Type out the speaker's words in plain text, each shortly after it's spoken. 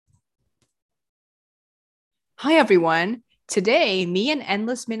Hi, everyone. Today, me and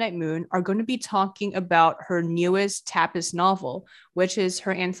Endless Midnight Moon are going to be talking about her newest Tapas novel, which is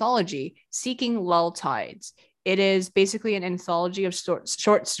her anthology, Seeking Lull Tides. It is basically an anthology of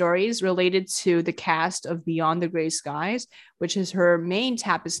short stories related to the cast of Beyond the Gray Skies, which is her main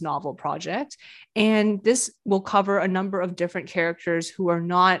Tapas novel project. And this will cover a number of different characters who are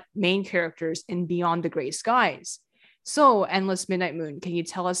not main characters in Beyond the Gray Skies. So, Endless Midnight Moon, can you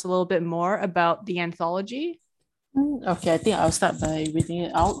tell us a little bit more about the anthology? Okay, I think I'll start by reading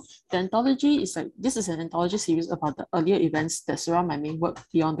it out. The anthology is like this is an anthology series about the earlier events that surround my main work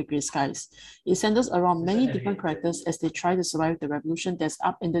beyond the gray skies. It centers around many different characters as they try to survive the revolution that's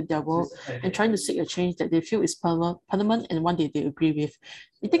upended their world and trying to seek a change that they feel is permanent and one day they agree with.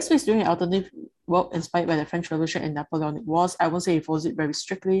 It takes place during an alternative world inspired by the French Revolution and Napoleonic Wars. I won't say it follows it very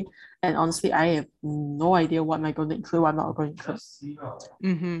strictly, and honestly, I have no idea what am I going to include, what I'm not going to include.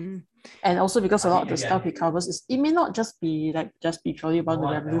 Mm-hmm. And also because a lot of the stuff he covers is it may not just be purely about the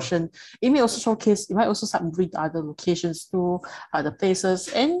revolution. It may also showcase, it might also start moving to other locations too, other places.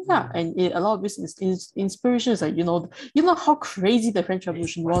 And yeah, and a lot of this inspiration is like, you know how crazy the French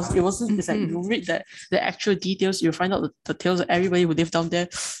Revolution was. It wasn't it's like Mm-hmm. you read the actual details, you find out the tales of everybody who lived down there.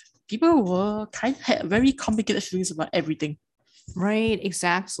 People were kind of had very complicated feelings about everything. Right,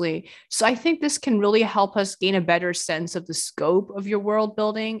 exactly. So I think this can really help us gain a better sense of the scope of your world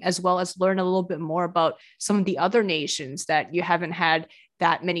building, as well as learn a little bit more about some of the other nations that you haven't had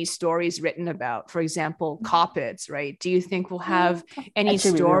that many stories written about. For example, Coppets, right? Do you think we'll have any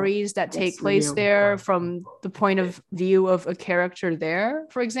Actually, we will. stories that take Yes, we place will. there from the point of view of a character there,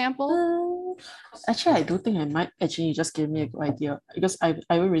 for example? Uh, Actually, I do think I might actually just give me a good idea because I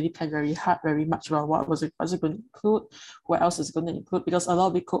will really plan very hard, very much about what's it going to include, what else is going to include, because a lot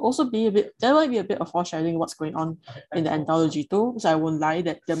of it could also be a bit, there might be a bit of foreshadowing what's going on in the anthology too. So I won't lie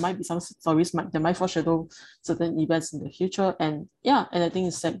that there might be some stories that might foreshadow certain events in the future. And yeah, and I think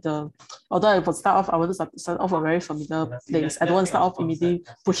it's like although I would start off, I want to start off a very familiar place. I don't want to start off immediately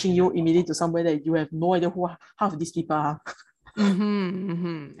pushing you immediately to somewhere that you have no idea who half of these people are.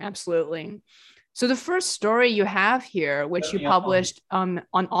 Mm-hmm, absolutely. So the first story you have here, which you published on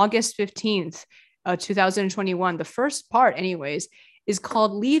August 15th, 2021, the first part, anyways, is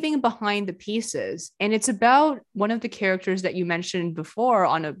called Leaving Behind the Pieces. And it's about one of the characters that you mentioned before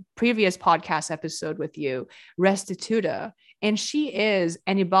on a previous podcast episode with you, Restituta. And she is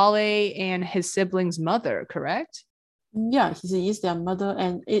Annibale and his siblings' mother, correct? Yeah, he is their mother,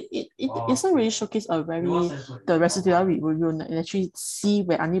 and it isn't really showcase a very the residual we will actually see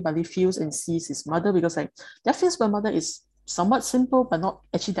where anybody feels and sees his mother because like their feels for mother is somewhat simple but not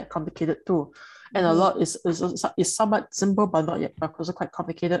actually that complicated too, and a lot is somewhat simple but not yet but also quite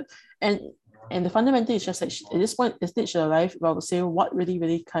complicated, and the fundamental is just like at this point, this stage of her life, I would say what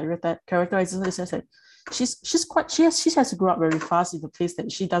really characterizes her is just like she has to grow up very fast in a place that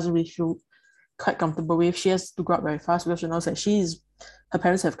she doesn't really feel quite comfortable with. She has to grow up very fast because she knows that her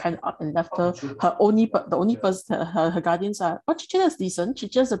parents have kind of up and left her. The only person her guardians are Chichina is decent.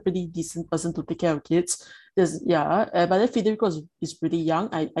 Chichina's a pretty decent person to take care of kids. But then Federico is pretty young.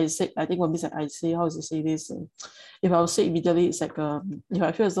 I think when I say how to say this, if I would say immediately, it's like if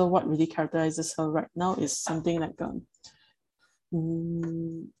I feel as though what really characterizes her right now is something like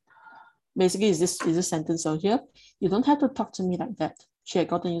mm, basically is this sentence out here. You don't have to talk to me like that. She had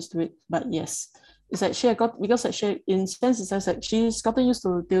gotten used to it, but yes, it's like she had got because like she in sense it says like she's gotten used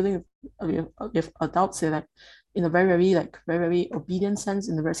to dealing with adults like in a very obedient sense,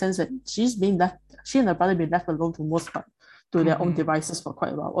 in the sense that she and her brother been left alone to most part to their own Mm-hmm. devices for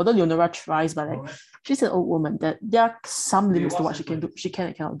quite a while. Although Leonora tries, but like she's an old woman that there are some limits to what she can do, she can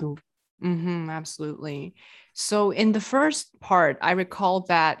and cannot do. Absolutely. So, in the first part, I recall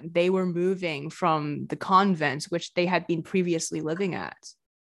that they were moving from the convent, which they had been previously living at,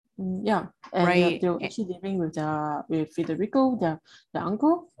 Yeah, and right? they were actually living with Federico, their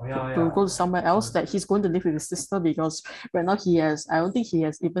uncle, to go to somewhere else. That he's going to live with his sister because right now I don't think he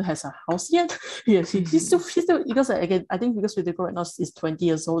has even has a house yet. He's still because like, again I think because Federico right now is 20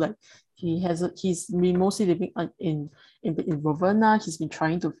 years old. Like he's been mostly living in Ravenna. He's been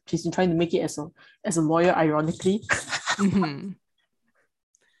trying to make it as a lawyer, ironically. Mhm.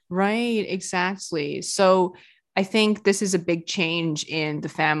 Right, exactly. So I think this is a big change in the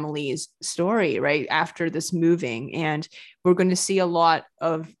family's story, right? After this moving. And we're going to see a lot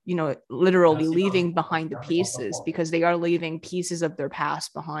of, literally leaving behind the pieces because they are leaving pieces of their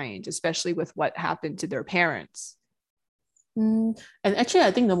past behind, especially with what happened to their parents. And actually,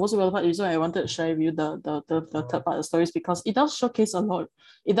 I think the most relevant reason I wanted to share with you the third part of the stories because it does showcase a lot.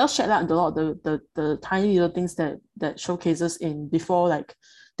 It does shed light on a lot of the tiny little things that showcases in before like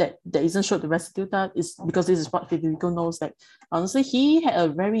that isn't showed to Restituta is because this is what Federico knows. That honestly, he had a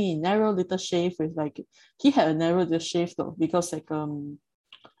very narrow little shave with like he had a narrow little shave though, because like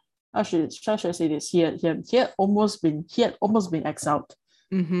how should I say this? He had almost been exiled.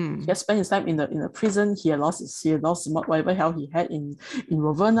 He Mm-hmm. had spent his time in the prison. He had lost whatever hell he had in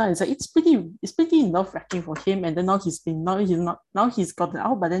Ravenna. It's like it's pretty nerve wracking for him. And then now he's gotten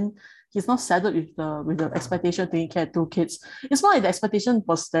out, but then he's not saddled with the expectation of taking care of two kids. It's more like the expectation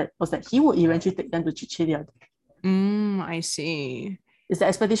was that he would eventually take them to Sicilia. I see. Is the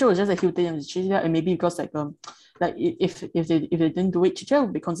expectation was just that he would take them to Sicilia, and maybe because like if they didn't do it, Sicilia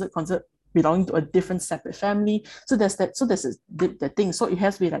would be considered belonging to a different separate family. So there's that thing. So it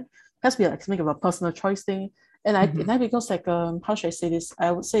has to be like something of a personal choice thing. Mm-hmm. And I because like how should I say this?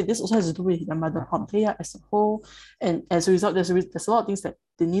 I would say this also has to do with the mother Pompeia as a whole. And as a result, there's a lot of things that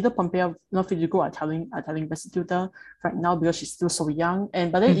neither Pompeia nor Federico are telling Restituta right now because she's still so young.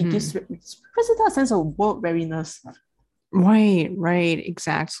 And but then it Mm-hmm. gives Restituta a sense of world weariness. Right,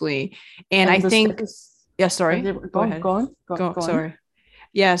 exactly. And I And the think, status yeah, and sorry, they go ahead. Go, go on. sorry.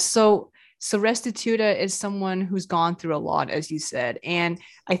 Yeah, so Restituta is someone who's gone through a lot, as you said, and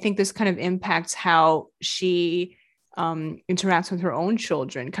I think this kind of impacts how she interacts with her own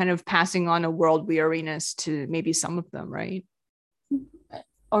children, kind of passing on a world weariness to maybe some of them, right?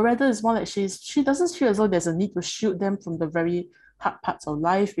 Or rather it's more like she doesn't feel as though there's a need to shield them from the very hard parts of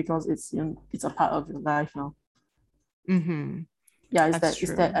life because it's a part of your life now. Mm-hmm. Yeah, That's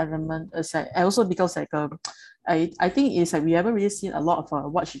it's that true. element. It's like and also because like I think it's like we haven't really seen a lot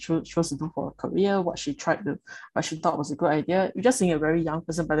of what she chose to do for her career, what she thought was a good idea. We're just seeing a very young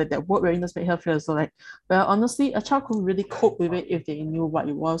person, but that work weariness made her feel so like, well, honestly, a child could really cope with it if they knew what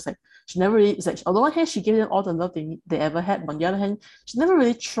it was. Like she never really, it's like on the one hand, she gave them all the love they ever had, but on the other hand, she never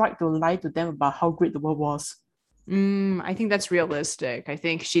really tried to lie to them about how great the world was. I think that's realistic. I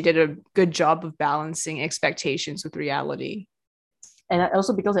think she did a good job of balancing expectations with reality. And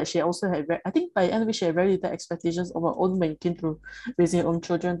also because that she also had, I think by the end of it, she had very little expectations of her own when it came to raising her own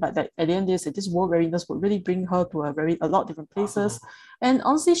children. But that at the end, this world weariness would really bring her to a lot of different places. And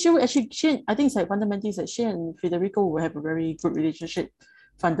honestly, she would actually, I think it's like fundamentally, it's like she and Federico will have a very good relationship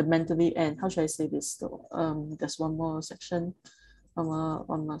fundamentally. And how should I say this though? There's one more section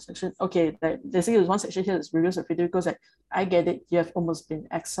on my section. Okay, like basically there's one section here that's reviews of Federico's like, I get it, you have almost been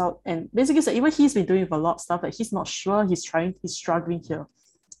exiled. And basically it's like even he's been doing a lot of stuff, like he's not sure, he's struggling here.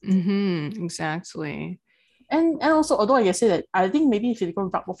 Exactly. And also, although I can say that I think maybe Federico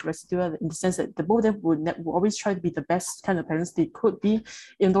rub off Residua in the sense that the both of them would always try to be the best kind of parents they could be,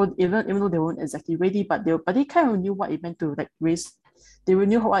 even though they weren't exactly ready, but they kind of knew what it meant to like raise. They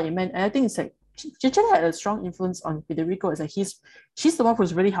knew what it meant, and I think it's like Chichen had a strong influence on Federico. It's like she's the one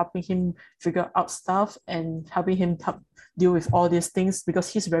who's really helping him figure out stuff and helping him deal with all these things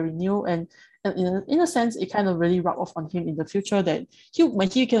because he's very new and in a sense it kind of really rubbed off on him in the future that when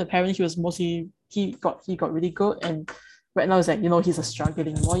he became a parent he was mostly he got really good and right now it's like he's a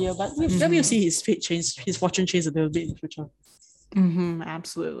struggling lawyer but maybe you see his fate change his fortune change a little bit in the future.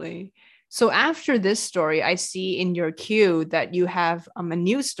 Absolutely. So after this story, I see in your queue that you have a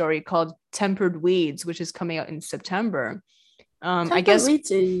new story called Tempered Weeds, which is coming out in September. I Tempered guess Reach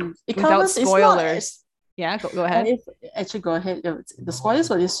it without covers it's not spoilers. Yeah, go ahead. if actually go ahead. The spoilers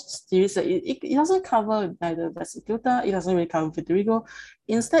for this series, it doesn't cover neither Vesicluta, it doesn't really cover Federico.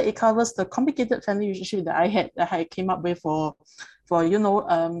 Instead, it covers the complicated family relationship that I came up with for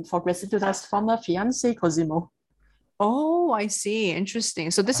Vesicluta's former fiance Cosimo. Oh, I see. Interesting.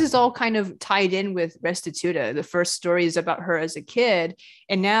 So this is all kind of tied in with Restituta. The first story is about her as a kid,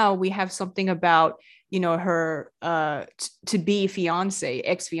 and now we have something about her to be fiance,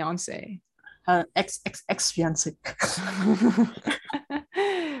 ex-fiance. Her ex fiance. I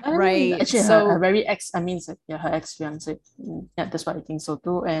mean, Right. actually, her So very ex. I mean, it's like, yeah, her ex fiance. Yeah, that's what I think so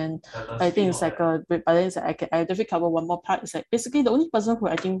too. And I think it's like but then it's like I definitely cover one more part. It's like basically the only person who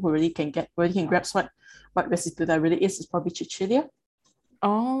I think who really can grasp what Restituta really is probably Cecilia.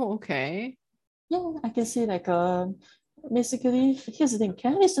 oh, okay. Yeah, I can see like basically here's the thing.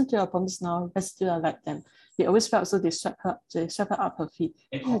 Can I listen to your promise now? Restituta like them. They always felt so they swept her up her feet.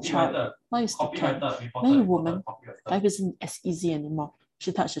 Oh, child, now you still can. Now you woman, life isn't as easy anymore.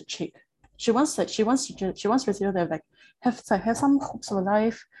 She touched her cheek. She wants Rosita to have some hopes of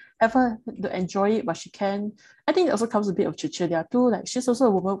life, have her to enjoy it, but she can. I think it also comes a bit of Cecilia too. Like she's also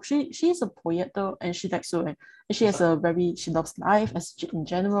a woman. She is a poet though, and she likes to and she loves life as in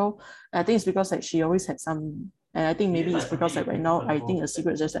general. And I think it's because like she always had some And I think maybe it's because like right now, I think a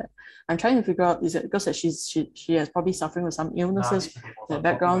secret is just that I'm trying to figure out, is it because that she has probably suffering with some illnesses in the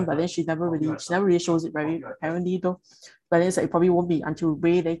background, but then she never really shows it very apparently though. But then it's like it probably won't be until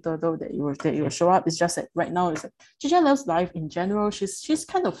way later though that it will show up. It's just that right now it's like Chicha loves life in general. She's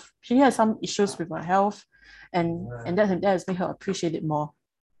kind of she has some issues with her health, and that has made her appreciate it more.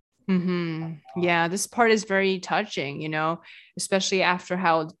 Yeah, this part is very touching, especially after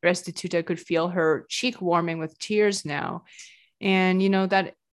how Restituta could feel her cheek warming with tears now. And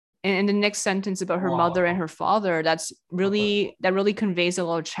that in the next sentence about her mother and her father, that really conveys a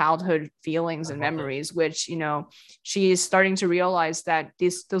lot of childhood feelings and memories, which, she is starting to realize that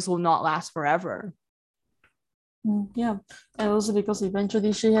this will not last forever. Yeah, and also because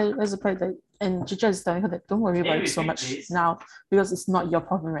eventually she has a pride that, and Chicha is telling her that don't worry about it so much now because it's not your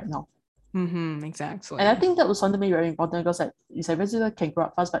problem right now. And I Exactly. think that was something very important because like you said, Resident can grow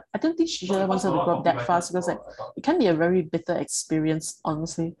up fast, but I don't think Chicha wants her to grow up that fast because like it can be a very bitter experience,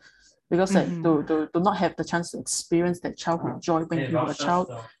 honestly. Because like to not have the chance to experience that childhood joy when you were a child,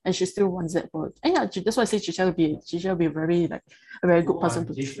 and she still wants that for. And yeah, that's why I say Chicha will be a very good person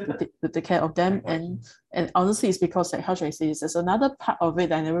to take care of them. And honestly, it's because like how should I say this? There's another part of it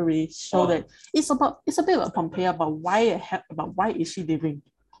that I never really show that it's a bit about Pompeii about why is she leaving?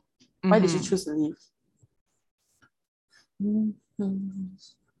 Why did she Hmm. choose to leave? Mm-hmm.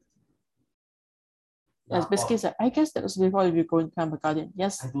 Yes, basically, like, I guess that was before you go into become a guardian.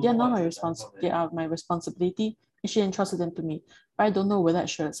 Yes, they are not my they are my responsibility, and she entrusted them to me. But I don't know whether I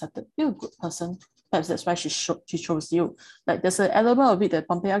should accept it. You're a good person. Perhaps that's why she chose you. Like there's an element of it that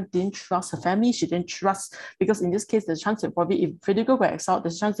Pompeia didn't trust her family. She didn't trust because in this case, there's a chance that probably if Federico got exiled,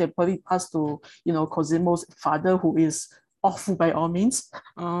 there's a chance they probably pass to Cosimo's father, who is awful by all means.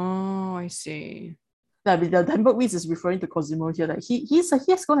 Oh, I see. The Hamburg is referring to Cosimo here. Like he's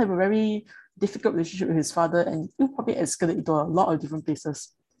going to have a very difficult relationship with his father, and he'll probably escalate into a lot of different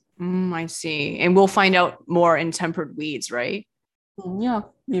places. I see. And we'll find out more in Tempered Weeds, right? Yeah,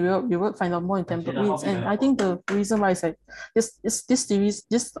 we will find out more in Temple Weeds, and I think the reason why is like this series,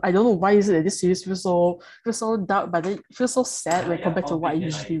 this I don't know why is it that this series feels so dark, but then it feels so sad when compared to what I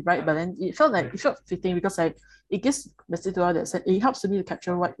usually write. But then it felt fitting because like it gives message to her that said it helps me to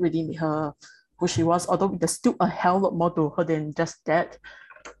capture what really made her who she was, although there's still a hell lot more to her than just that.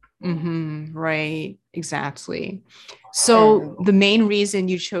 Right, exactly. So And the main reason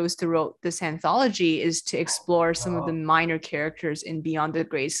you chose to write this anthology is to explore some of the minor characters in Beyond the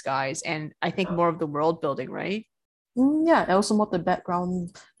Gray Skies, and I think more of the world building, right? yeah, and also more the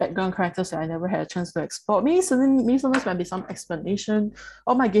background characters that I never had a chance to explore. Maybe sometimes might be some explanation,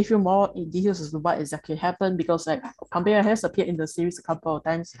 or might give you more details as to what exactly happened because like Pompeia has appeared in the series a couple of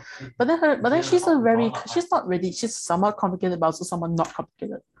times, but then she's not really she's somewhat complicated, but also somewhat not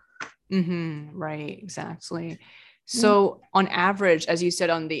complicated. Right, exactly. Mm. So, on average, as you said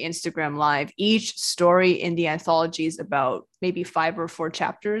on the Instagram live, each story in the anthology is about maybe 5 or 4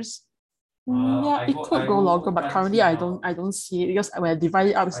 chapters. Yeah, it could go longer, but currently I don't see it because when I divide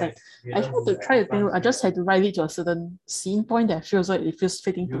it up, it's like I had to try to think. I just had to write it to a certain scene point that feels like it feels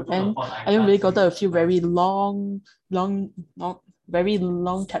fitting to end. I haven't really gotten a few very long, very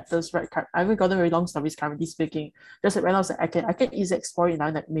long chapters. Right, I haven't gotten very long stories currently speaking. Just like right now, it's like I can easily explore it now,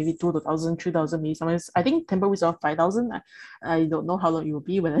 like maybe 2,000, 3,000, maybe sometimes. I think Temple was around 5,000. I don't know how long it will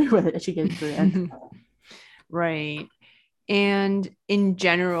be when I when I actually get to the end. Right. And in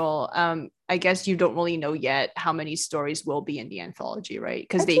general, I guess you don't really know yet how many stories will be in the anthology, right?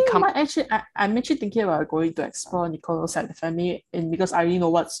 Because they Actually, come. I'm actually thinking about going to explore Nicolo's side of the family, and because I already know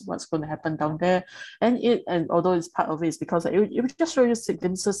what's going to happen down there, and although it's part of it, it's because like, it would just show you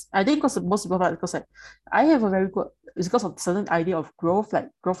glimpses. I think because the most important part because like I have a very good it's because of certain idea of growth, like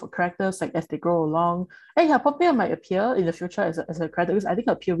growth of characters, like as they grow along. And yeah, Poppy might appear in the future as a character because I think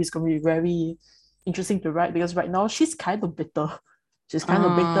her POV is going to be very interesting to write because right now she's kind of bitter. She's kind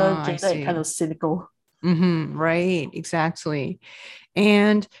of bitter, I jaded, and kind see. of cynical. Right, exactly.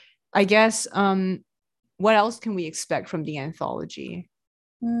 And I guess what else can we expect from the anthology?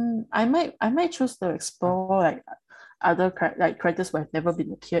 I might choose to explore like other like characters who have never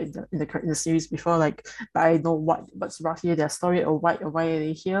been appeared in the series before, like but I know what's roughly their story or why are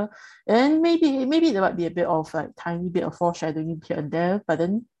they here, and maybe there might be a bit of like tiny bit of foreshadowing here and there, but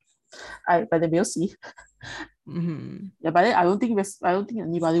then we'll see. Hmm. Yeah, but then I don't think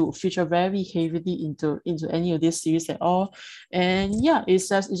anybody will feature very heavily into any of this series at all. And yeah, it's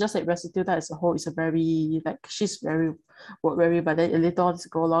just like Restituta as a whole is a very like she's very would worry, but then later on to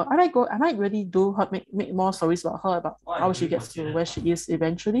go along, I might really do her, make more stories about her, about how she gets to where she is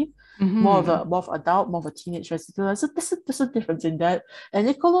eventually. Mm-hmm. More of adult, more of a teenage resident. So there's a difference in that. And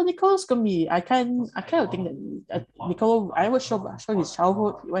Nicolo's gonna be, I kind of think that Nicolo, I would show his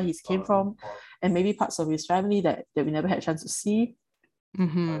childhood, where he came from, and maybe parts of his family that we never had a chance to see,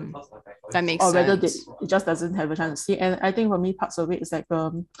 Mm-hmm. That makes or whether sense. it just doesn't have a chance to see. And I think for me, parts of it is like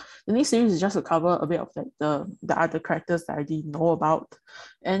the next series is just to cover a bit of like the other characters that I didn't know about.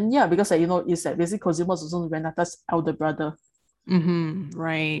 And yeah, because like, it's like basically Cosimo is also Renata's elder brother. Mm-hmm.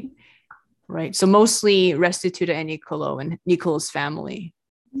 Right. Right. So mostly Restituta and Nicolo's family.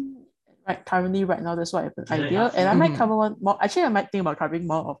 Right, currently right now that's what I have an idea. And I might Mm-hmm. cover one more. Actually, I might think about covering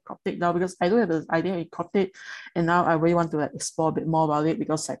more of Coptic now, because I do have an idea in Coptic, and now I really want to like explore a bit more about it,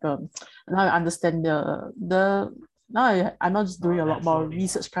 because like now I understand the now I'm not just doing a lot more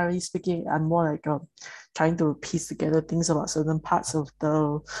research currently speaking. I'm more like trying to piece together things about certain parts of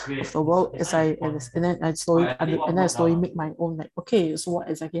the world, and then I slowly make my own, like, okay, so what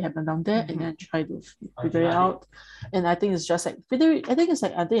exactly happened down there, and then try to figure it out. And I think it's just like Federico. I think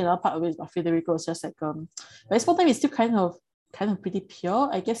another part of it is about Federico is just like but his time is still kind of pretty pure.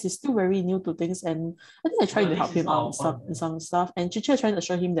 I guess he's still very new to things, and I think I tried to help him out in some stuff. And Chicha trying to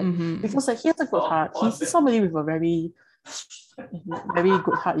show him that, Mm-hmm. because like he has a good heart. He's somebody with a very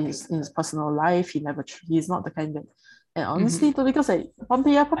good heart in his personal life. He's not the kind that. And honestly, Mm-hmm. though, because like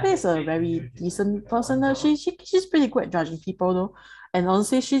Pompey is a very decent person. She's pretty good at judging people though. And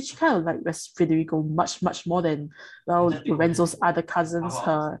honestly, she kind of like Federico much more than, well, Lorenzo's other cousins.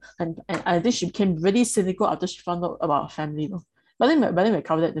 And I think she became really cynical after she found out about her family though. But then we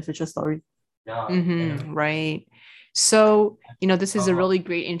cover that in the future story. Mm-hmm. Right. So, this is a really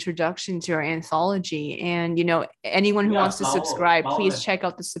great introduction to our anthology. And, anyone who wants to subscribe, please check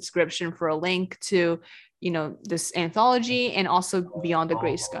out the subscription for a link to, this anthology and also Beyond the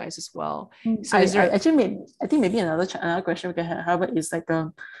Gray Skies as well. So is I there, actually I think maybe another question we can have is like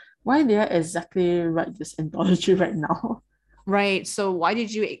why did I exactly write this anthology right now? right. So why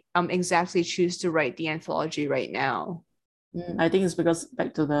did you exactly choose to write the anthology right now? I think it's because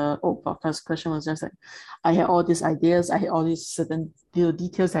back to the old podcast question was just like I had all these ideas, I had all these certain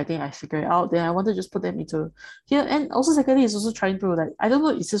details I think I figured out. Then I want to just put them into here. And also secondly, it's also trying to like, I don't know,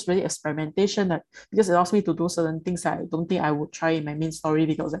 it's just really experimentation, like, because it allows me to do certain things that I don't think I would try in my main story,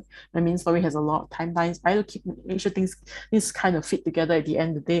 because like my main story has a lot of timelines. I have to make sure things kind of fit together at the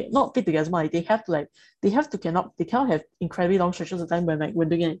end of the day. Not fit together, more like they cannot have incredibly long stretches of time when like we're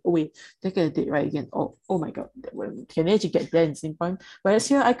doing it. Oh wait, take a date right again. Oh my god, can they actually get there in the same point? Whereas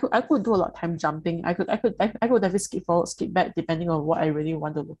here, I could do a lot of time jumping. I could definitely skip forward, skip back depending on what I really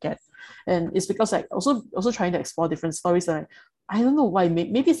want to look at. And it's because like also trying to explore different stories. Like, I don't know why.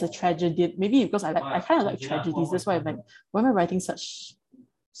 Maybe it's a tragedy. Maybe because I kind of like tragedies. That's why I'm like, why am I writing such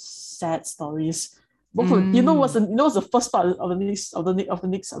sad stories? Mm. What's the first part of the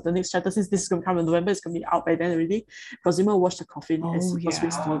next chapter, since this is gonna come in November, it's gonna be out by then already. Cosimo watched the coffin as Oh, the first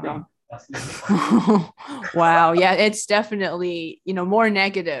week slow yeah. down. Wow. Yeah, it's definitely, more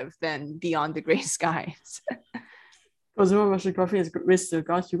negative than Beyond the Gray Skies. Cosimo watched the coffin as raised to the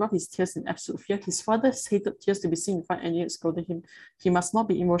ground. He rubbed his tears in absolute fear. His father hated tears to be seen in front, and yet scolded him. He must not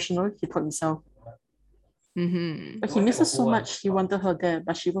be emotional, he told himself. Mm-hmm. But he misses so much. He wanted her there,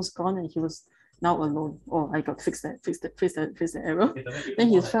 but she was gone, and he was now alone. Oh, I got fix that error. Then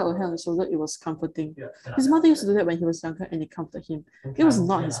he felt a hand on his shoulder. It was comforting. His mother used to do that when he was younger, and it comforted him. It was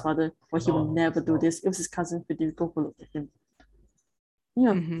not his father, for he would never do this. It was his cousin Federico who looked at him.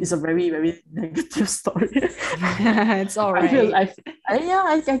 Yeah, it's a Mm-hmm. very, very negative story. It's all I feel right.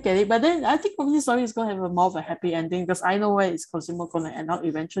 I get it, but then I think for me, the story is gonna have a more of a happy ending, because I know where it's Cosimo gonna end up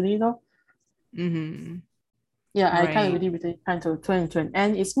eventually, though. Mm-hmm. Yeah, I kind of Right. really kind of turn into an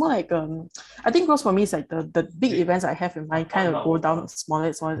end. It's more like I think goes for me is like the big events I have in mind kind of go down smaller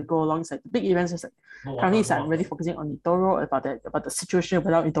and smaller to go along. It's like the big events is like currently it's like I'm really focusing on Itoro, about the situation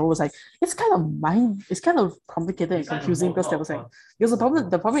without Itoro. Was like it's kind of complicated and confusing, because there was like, because the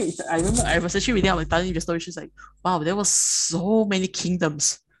problem is I remember I was actually reading out my Italian story. She's like, wow, there was so many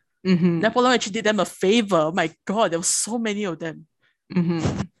kingdoms. Mm-hmm. Napoleon actually did them a favor. Oh my god, there was so many of them.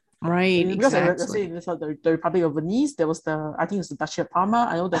 Mm-hmm. Right. Because I say Exactly. in the Republic of Venice, there was I think it was the Duchy of Parma.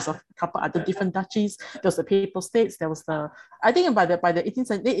 I know there's a couple other different duchies. There was the Papal States. There was I think by the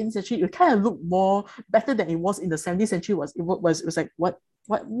 18th century, it kind of looked more better than it was in the 17th century. It was like,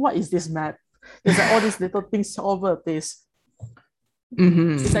 what is this map? There's like all these little things all over the place.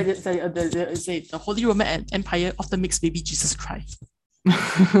 Mm-hmm. It's like the Holy Roman Empire often makes baby Jesus cry.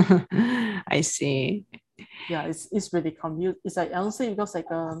 I see. Yeah, it's really confused. It's like honestly because like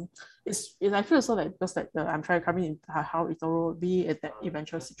it's I feel so like because like I'm trying to come in how it will be at that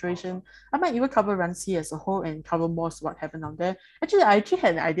eventual situation. I might even cover Rancy as a whole and cover most what happened on there. Actually, I actually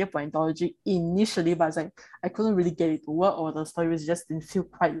had an idea for Anthology initially, but it's like I couldn't really get it to work or the story was just didn't feel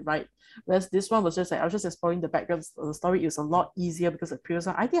quite right. Whereas this one was just like I was just exploring the background. The story is a lot easier because the previous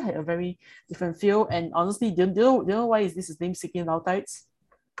one I think had a very different feel. And honestly, do you know why is this his name Seeking Loud Tides?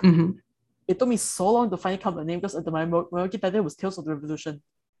 Mm-hmm. It took me so long to finally come up with a name because at the my title was Tales of the Revolution.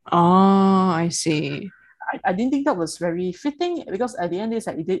 Oh, I see. I didn't think that was very fitting because at the end it's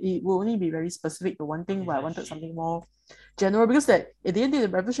like it will only be very specific to one thing, but I wanted something more general because that at the end of the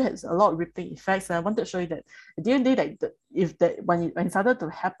revolution has a lot of rippling effects, and I wanted to show you that at the end of the day, like if that when it started to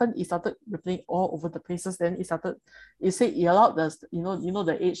happen, it started rippling all over the places. Then it allowed us,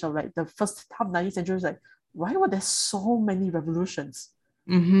 the age of like the first half 19th century is like, why were there so many revolutions?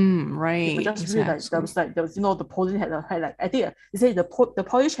 Mm-hmm. It was Right, just really exactly. like there was the Poland had like I think they say the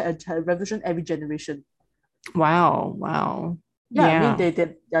Polish had a revolution every generation. Wow, wow. Yeah, I mean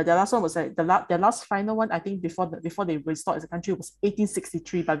Yeah. their last one was like their last final one I think before they restored as a country was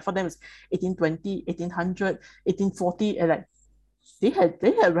 1863, but before them was 1820, 1800, 1840, and like they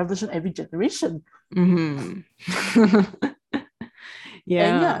had revolution every generation. Mm-hmm.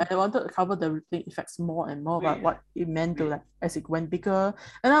 And Yeah. yeah, I wanted to cover the rippling effects more and more about what it meant to like as it went bigger.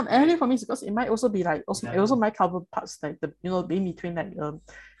 And I think for me it's because it might also be like it also might cover parts like the being between like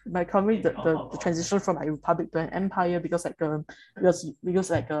by covering the transition from like republic to an empire because like because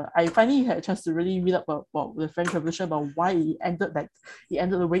like I finally had a chance to really read up about the French Revolution about why it ended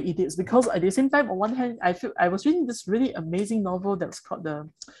the way it did. It's because at the same time on one hand I was reading this really amazing novel that was called the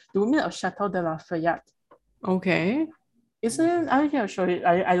Women of Chateau de la Fayette. Okay. Isn't I can't show it.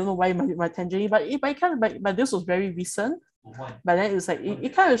 I don't know why my tangent, but it kind of but this was very recent. But then it's like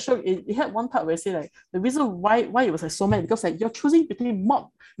it kind of showed it had one part where it said like the reason why it was like so mad because like you're choosing between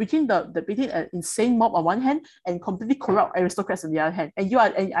the between an insane mob on one hand and completely corrupt aristocrats on the other hand. And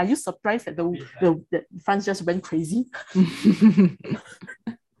are you surprised that the France just went crazy?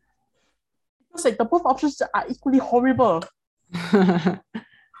 Because like the both options are equally horrible.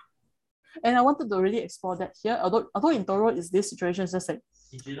 And I wanted to really explore that here. Although in Toro is this situation is just like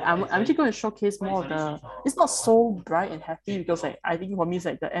I'm actually going to showcase more of the. It's not so bright and happy because like I think for me it's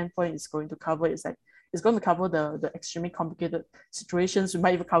like the end point is going to cover is like it's going to cover the extremely complicated situations. We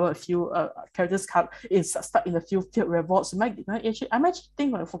might even cover a few characters stuck in a few field revolts. I'm actually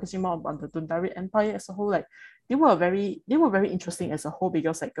think of focusing more on the Dundari Empire as a whole. Like they were very interesting as a whole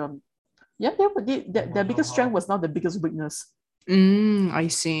because like yeah their biggest strength was not the biggest weakness. I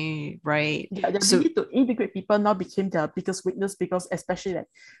see. Right. Their So, ability to integrate people now became their biggest weakness because especially like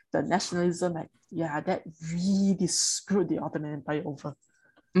the nationalism, like yeah, that really screwed the Ottoman Empire over.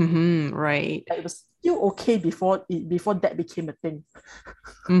 right. Like, it was still okay before that became a thing.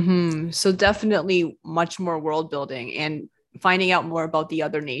 So definitely much more world building and finding out more about the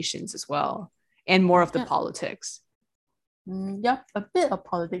other nations as well, and more of the Yeah. politics. Yeah, a bit of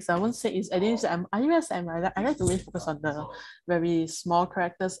politics. I won't say it's. I like to really focus on the very small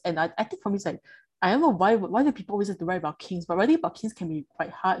characters, and I think for me it's like I don't know why do people always have to write about kings, but writing about kings can be quite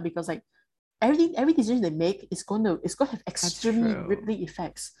hard because like every decision they make is going to have That's extremely true. rippling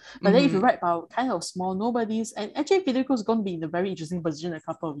effects. But then if you Mm-hmm. write about kind of small nobodies, and actually Federico is going to be in a very interesting position in a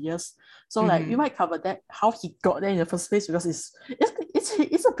couple of years. So like you Mm-hmm. might cover that how he got there in the first place because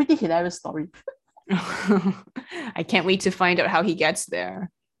it's a pretty hilarious story. I can't wait to find out how he gets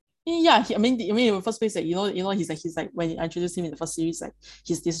there. Yeah, I mean, in the first place, like he's like when you introduced him in the first series, like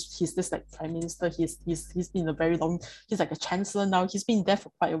he's this like prime minister. He's been a very long. He's like a chancellor now. He's been there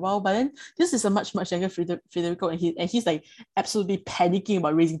for quite a while. But then this is a much younger Federico, and he's like absolutely panicking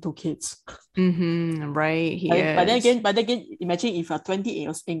about raising two kids. Right, he But then is. again, imagine if you're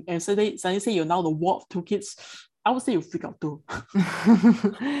 28 and suddenly say you're now the war of two kids. I would say you freak out too.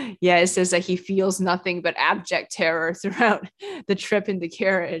 Yeah, it says that he feels nothing but abject terror throughout the trip in the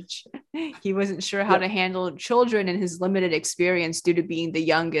carriage. He wasn't sure how to Yep. handle children in his limited experience due to being the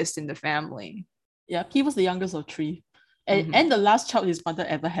youngest in the family. Yeah, he was the youngest of three, and, Mm-hmm. and the last child his mother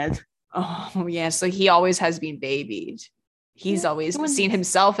ever had. Oh, yeah. So he always has been babied. He's Yeah, always seen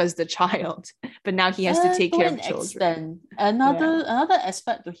himself as the child, but now he has to take to care of an children. extent. Yeah. Another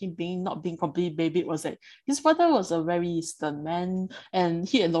aspect to him being not being completely baby was that his father was a very stern man, and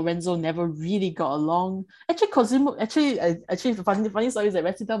he and Lorenzo never really got along. Actually, Cosimo. Actually, the funny story is that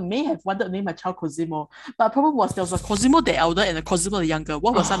Resita may have wanted to name a child Cosimo, but the problem was there was a Cosimo the elder and a Cosimo the younger.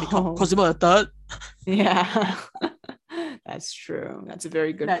 What was that become? Oh, Cosimo the third. yeah. That's true. That's a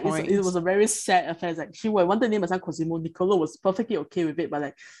very good Yeah, it point. was a very sad affair. It's like she wanted to name a son Cosimo. Nicolo was perfectly okay with it, but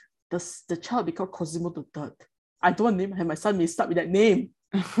like the child be called Cosimo the Third. I don't want to name my son may start with that name.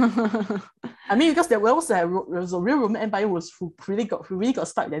 I mean, because there was a real Roman Empire who really got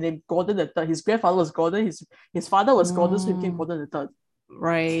stuck with that name, Gordon the Third. His grandfather was Gordon, his father was Gordon, so he became Gordon the Third.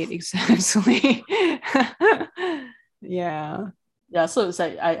 Right, exactly. Yeah. Yeah, so it's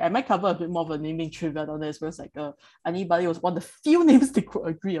like I might cover a bit more of a naming trivia on this, because like anybody was one of the few names they could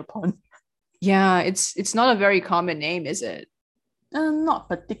agree upon. Yeah, it's not a very common name, is it? Not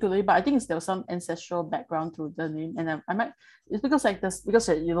particularly, but I think there was some ancestral background to the name, and I might it's because like this because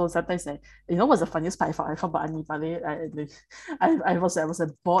sometimes like what's the funniest part I found about Anibale. I was a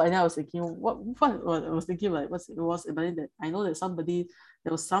bored, and then I was thinking what I was thinking like what it was, but then that I know that somebody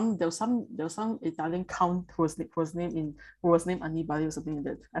there was some Italian count who was named Anibale or something like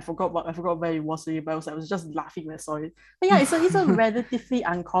that. I forgot where it was, but I was just laughing when I saw it. But yeah, it's a relatively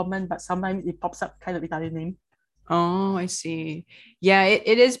uncommon, but sometimes it pops up kind of Italian name. Oh, I see. Yeah,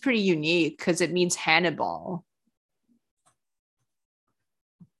 it is pretty unique because it means Hannibal.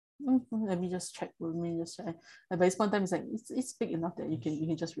 Let me just check. But it's sometimes like it's big enough that you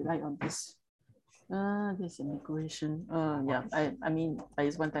can just rely on this. This immigration. Yeah. I mean, by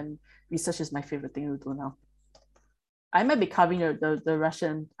this one time, research is my favorite thing to do now. I might be covering the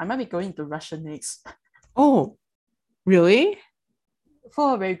Russian. I might be going to Russia next. Oh, really?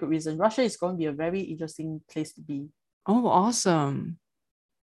 For a very good reason. Russia is going to be a very interesting place to be. Oh, awesome.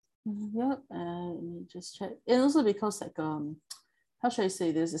 Yep. Let me just check. And also because like how should I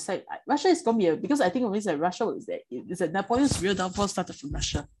say this? It's like Russia is going to be because I think always like Russia is that Napoleon's real downfall started from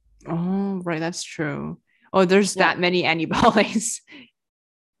Russia. Oh, right, that's true. Oh, there's Yeah. that many Annibales.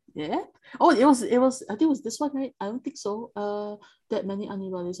 Yeah. Oh, it was. I think it was this one, right? I don't think so. That many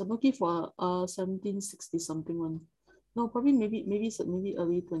Annibales. I'm looking for 1760 something one. No, probably maybe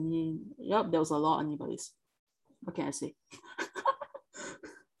early 20. Yep, there was a lot of Annibales. What can I say?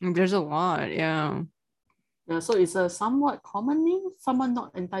 There's a lot, yeah. Yeah, so it's a somewhat common name, someone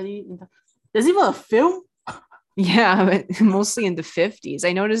not entirely. There's even a film. Yeah, but mostly in the 50s.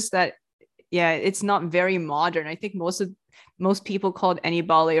 I noticed that, yeah, it's not very modern. I think most people called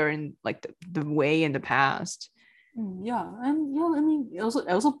Annibale are in like the way in the past. Yeah, and yeah, I mean,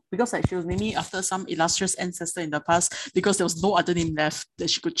 also because like she was naming after some illustrious ancestor in the past, because there was no other name left that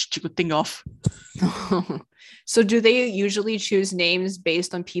she could think of. So do they usually choose names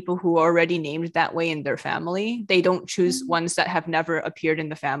based on people who are already named that way in their family? They don't choose ones that have never appeared in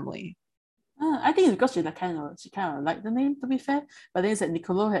the family. I think it's because she kind of liked the name, to be fair. But then it's like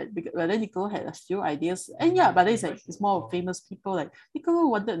Niccolo had a few ideas, and yeah, but then it's more famous people. Like Niccolo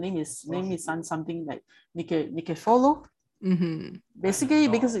wanted name his son something like Nicefolo. Mm-hmm. Basically,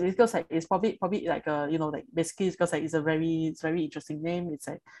 because like it's probably like like basically it's because like it's very interesting name. It's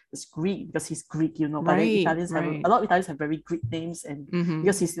like it's Greek because he's Greek, But then Right, Italians have right. a lot of Italians have very Greek names, and Mm-hmm.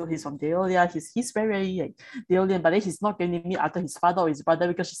 because he's from Deolia, he's very like Deolian, but then he's not going to name it after his father or his brother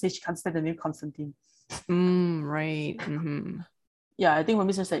because she says she can't stand the name Constantine. Right. Mm-hmm. Yeah, I think when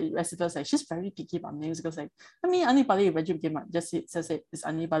we just like reciters, like she's very picky about names because like I mean anybody eventually became just it says it's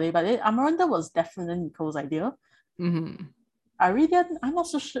anybody, but then Amaranta was definitely Nicole's idea. Mm-hmm. Aurelia, I'm not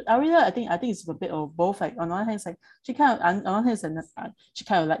so sure. Aurelia, I think it's a bit of both. Like on one hand, it's like she kind of on one hand, she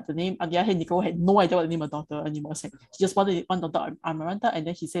kind of liked the name. On the other hand, Nicole had no idea what to name her daughter anymore. It's like she just wanted one daughter, Amaranta, and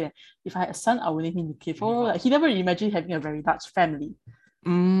then he said, if I had a son, I would name him Nikifo. Like he never imagined having a very large family.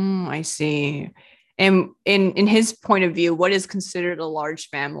 I see. And in his point of view, what is considered a large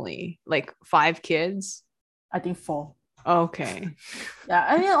family? Like 5 kids? I think 4. Okay. Yeah,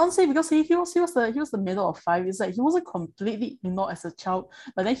 I mean honestly, because he was the middle of 5. It's like he wasn't completely ignored as a child,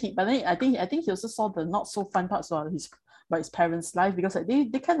 but then I think he also saw the not so fun parts of his parents' life because like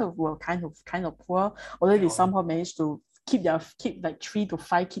they kind of were kind of poor, although they somehow managed to keep like 3 to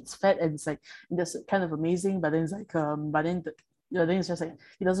 5 kids fed, and it's like that's kind of amazing. But then it's like but then then it's just like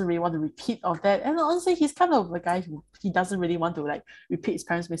he doesn't really want to repeat of that. And honestly, he's kind of the guy who he doesn't really want to like repeat his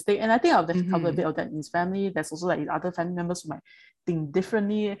parents' mistake. And I think I'll definitely cover a bit of that in his family. There's also like other family members who might think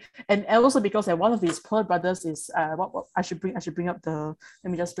differently. And also because like one of his poor brothers is what I should bring up the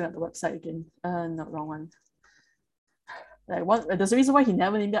let me just bring up the website again. Not wrong one. Like one there's a reason why he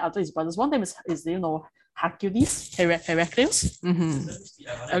never named it after his brothers. One name is Hercules, Heracles.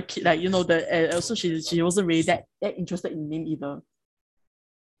 Mm-hmm. Okay, like the also she wasn't really that interested in name either.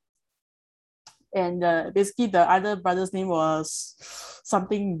 And basically the other brother's name was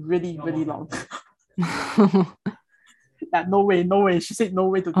something really really long. Yeah, no way. She said no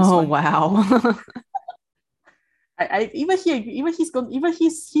way to this Oh, one. wow. Even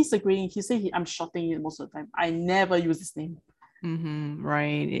he's agreeing. He said I'm shorting it most of the time. I never use his name.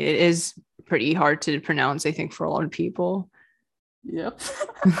 Right. It is pretty hard to pronounce, I think, for a lot of people. Yep.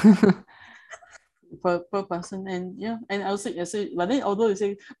 Per person. And yeah, and I say, but then although you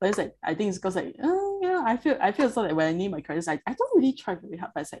say, but it's like I think it's because like yeah, I feel so that when I name my characters, I don't really try very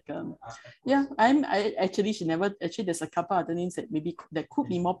hard, but it's like yeah, I actually she never actually there's a couple other names that maybe that could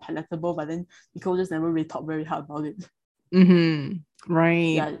be more palatable, but then Nicole just never really thought very hard about it.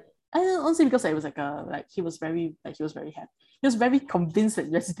 Right. Yeah. And honestly, because I was like he was very happy. He was very convinced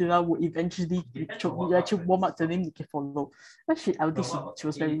that Jessica would eventually actually warm up to the name Nikki follow. Actually, I would think she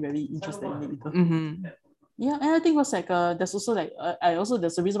was very, very interested in it either. Yeah, and I think it was like there's also like I also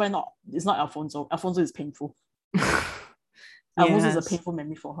there's a reason why not it's not Alfonso. Alfonso is painful. Alfonso is a Yes. painful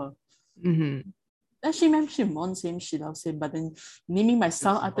memory for her. Actually, maybe she wants him, she loves him, but then naming my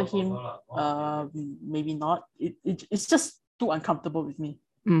son after him, maybe not. It's just too uncomfortable with me.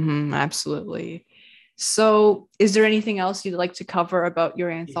 Absolutely. So, is there anything else you'd like to cover about your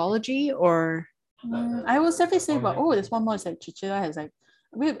anthology or? I will definitely say, but there's one more. It's like Chichira has like,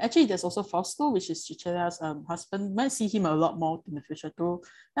 actually there's also Fausto, which is Chichira's husband. You might see him a lot more in the future too.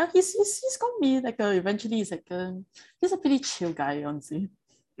 Now he's gonna be like eventually he's a pretty chill guy, honestly.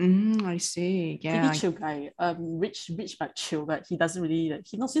 I see. Pretty Yeah. chill guy. Rich but chill. But he doesn't really like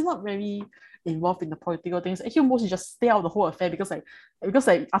he's not very involved in the political things. He mostly just stay out of the whole affair because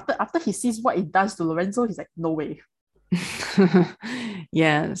after he sees what it does to Lorenzo, he's like, no way.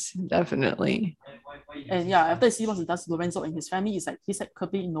 Yes, definitely. And yeah, after I see what he does to Lorenzo and his family, he's like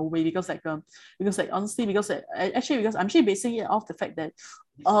completely no way because like honestly because I'm actually basing it off the fact that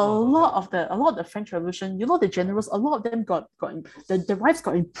a lot of the French Revolution, you know, the generals, a lot of them got the wives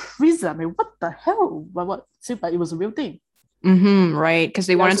got imprisoned. I mean, what the hell? What? See, but it was a real thing. Right. Because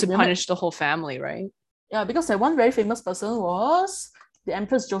they Yeah, wanted so to punish the whole family, right? yeah, because like one very famous person was the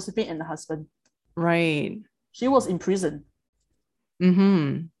Empress Josephine and the husband. Right. She was in prison.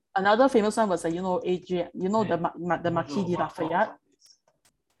 Mm-hmm. Another famous one was like Adrian, the Marquis de Lafayette.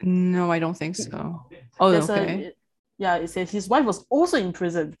 No, I don't think so. Oh, There's okay. a yeah, it says his wife was also in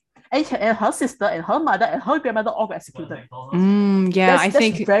prison. And her sister and her mother and her grandmother all got executed. Yeah, I That's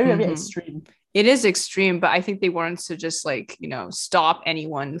think very, very extreme. it is extreme, but I think they wanted to just like, stop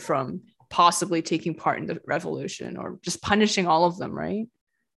anyone from possibly taking part in the revolution or just punishing all of them, right?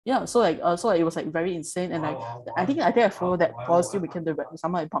 Yeah, so like, it was like very insane, and like I think I follow that policy within the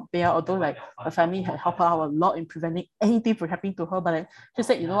someone like Pompeia, although like the family had helped her out a lot in preventing anything from happening to her, but like she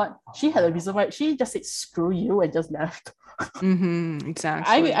said, you know what, she had a reason why she just said screw you and just left.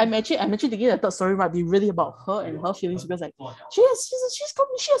 Exactly. I'm actually thinking the third story might be really about her and her feelings because like she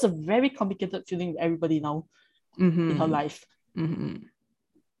has a very complicated feeling with everybody now in her life.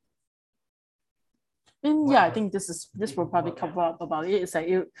 And yeah, I think this will probably cover up about it. It's like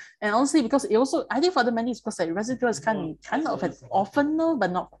and honestly, because it also I think for the many, it's because like Resident is kind of an orphan,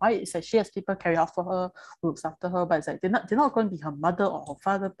 but not quite. It's like she has people carry out for her, who looks after her, but it's like they're not going to be her mother or her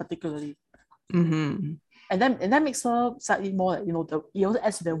father particularly. And that makes her slightly more like it also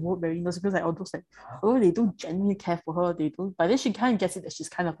adds to their world very nice because like all those like they do genuinely care for her, they do, but then she kind of gets it that she's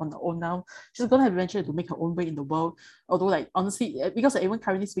kind of on her own now. She's gonna have eventually to make her own way in the world. Although like honestly, because like, even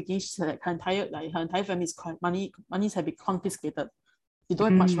currently speaking, she's like her entire family's money's have been confiscated. They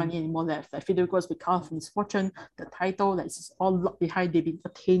don't have much money anymore left. Like Federico has been cut off from his fortune, the title, like it's all locked behind. They've been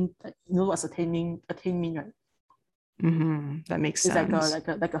attained. Like, you know what's attainment, right? That makes It's like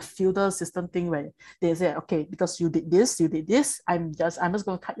sense. a feudal system thing where they say, okay, because you did this, I'm just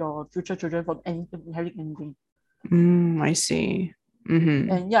gonna cut your future children from inheriting anything. I see.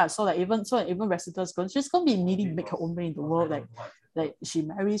 Mm-hmm. And yeah, so even Rosita's she's gonna be needing to make her own way in the world. Like she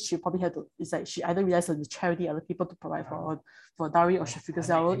marries, she probably had to. It's like she either realizes the charity other people to provide for dowry, or she figures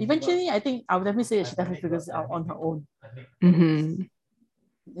it out. Eventually, I think I would definitely say that she definitely figures it out on her own. Yeah, I mean,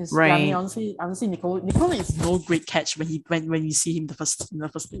 Right. honestly, Nicole is no great catch when you see him in the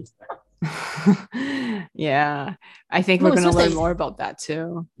first place. Yeah, I think we're No, it's gonna just learn like more about that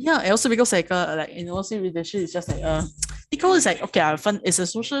too. yeah, and also because like in also relationship, it's just like Nicole is like okay, fun. It's a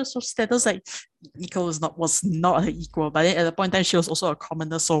social status like Nicole was not her equal, but then at the point in time she was also a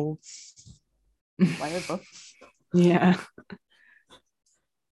commoner, so whatever. Yeah. Yeah,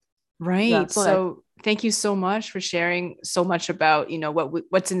 Right. so like So thank you so much for sharing so much about,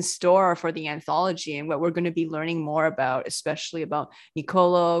 what's in store for the anthology and what we're going to be learning more about, especially about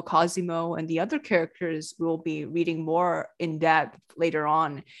Nicolo, Cosimo, and the other characters we'll be reading more in depth later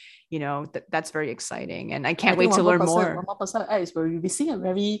on. That's very exciting. And I I can't think wait to learn one more. more person is where we'll be seeing a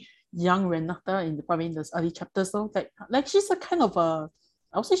very young Renata in probably in those early chapters though. Like she's a kind of a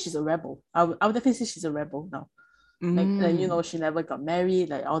I would say she's a rebel. I would definitely say she's a rebel now. Like you know, Mm. she never got married,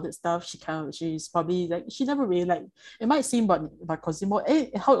 like all that stuff. She's probably like she never really like. It might seem, but Cosimo,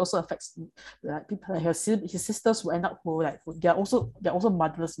 how it also affects like people like his sisters who end up they're also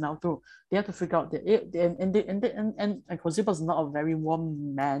mothers now too. They have to figure out that and Cosimo is not a very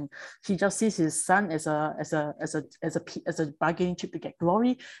warm man. He just sees his son as a bargaining chip to get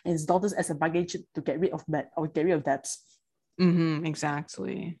glory, and his daughters as a bargaining chip to get rid of debts.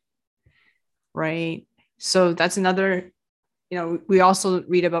 Exactly. Right. So that's another, we also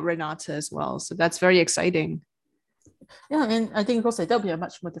read about Renata as well. So that's very exciting. Yeah, and I think because like, that'll be a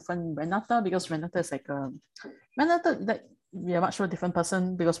much more different Renata because Renata is like Renata like be a much more different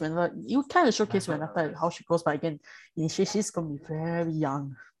person because Renata you kind of showcase Renata how she goes, but again, she's gonna be very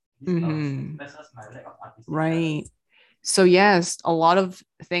young. Mm-hmm. Right. So yes, a lot of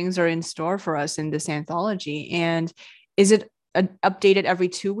things are in store for us in this anthology. And is it updated every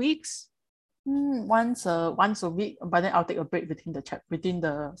 2 weeks? Once a week, but then I'll take a break between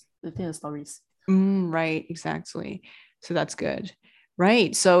the stories. Right, exactly. So that's good.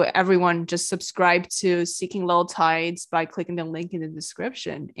 Right. So everyone just subscribe to Seeking Low Tides by clicking the link in the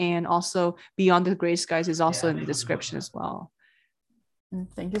description. And also Beyond the Gray Skies is also in the description as well.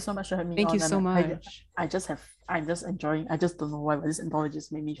 Thank you so much for having me Thank you on. so much. I'm just enjoying. I just don't know why, but this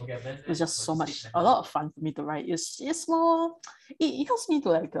anthologies made me. It's just a lot of fun for me to write. It's more. It helps me to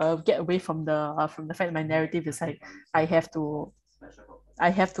like get away from the fact that my narrative is like I have to I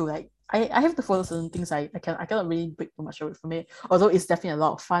have to follow certain things. I cannot really break too much away from it. Although it's definitely a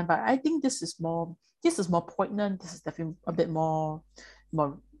lot of fun, but I think this is more poignant. This is definitely a bit more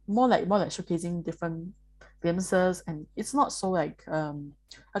more like showcasing different glimpses, and it's not so like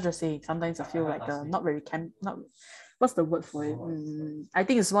how do I say, sometimes I feel like not very not what's the word for it, I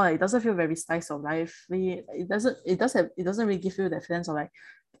think it's more like it doesn't feel very slice of life. It doesn't really give you that sense of like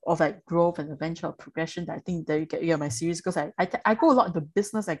growth and adventure or progression that I think that you get in my series because I go a lot into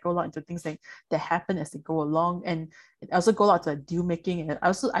business. I go a lot into things that happen as they go along, and I also go a lot to like deal making, and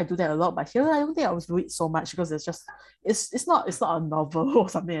I do that a lot. But here I don't think I was do it so much because it's not a novel or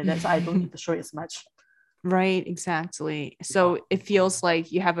something like that, so I don't need to show it as much. Right, exactly. So it feels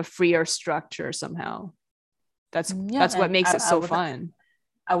like you have a freer structure somehow. That's Yeah, that's what and makes it so fun.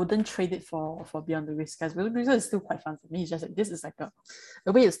 I wouldn't trade it for Beyond the Risk, guys. Because it's still quite fun for me. It's just like this is like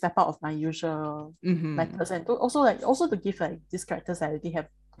a way to step out of my usual Mm-hmm. methods, and to also to give like these characters that I already have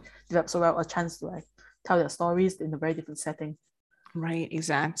developed so well a chance to like tell their stories in a very different setting. Right,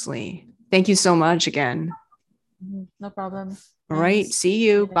 exactly. Thank you so much again. No problem. All right, Thanks. see See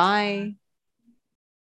you. you next time. Bye.